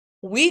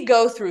we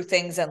go through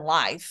things in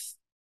life.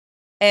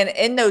 And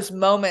in those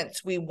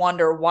moments, we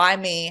wonder, why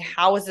me?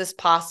 How is this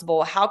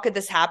possible? How could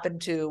this happen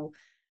to,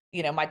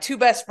 my two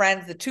best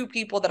friends, the two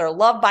people that are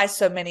loved by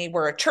so many?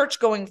 We're a church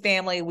going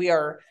family. We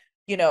are,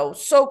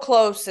 so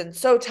close and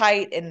so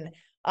tight. And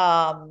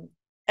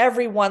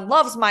everyone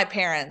loves my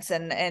parents,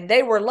 and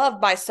they were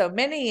loved by so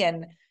many.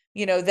 And,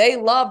 they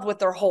loved with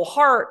their whole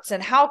hearts.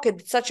 And how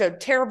could such a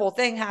terrible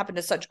thing happen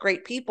to such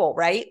great people,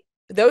 right?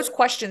 Those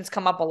questions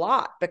come up a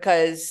lot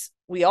because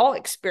we all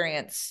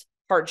experience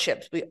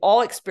hardships. We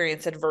all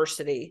experience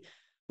adversity.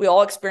 We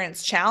all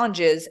experience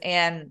challenges.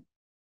 And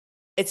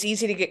it's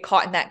easy to get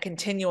caught in that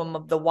continuum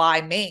of the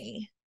why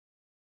me.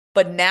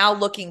 But now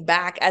looking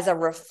back as I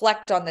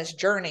reflect on this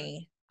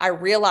journey, I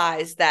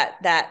realize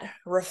that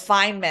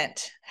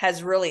refinement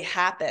has really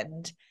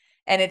happened,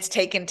 and it's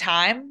taken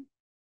time.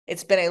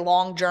 It's been a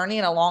long journey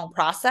and a long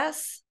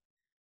process.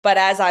 But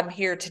as I'm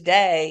here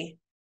today,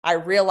 I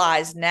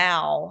realize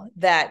now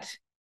that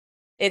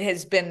it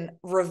has been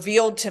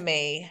revealed to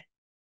me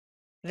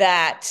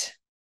that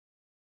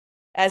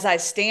as I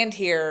stand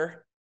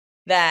here,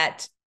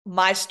 that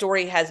my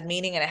story has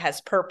meaning and it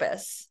has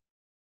purpose.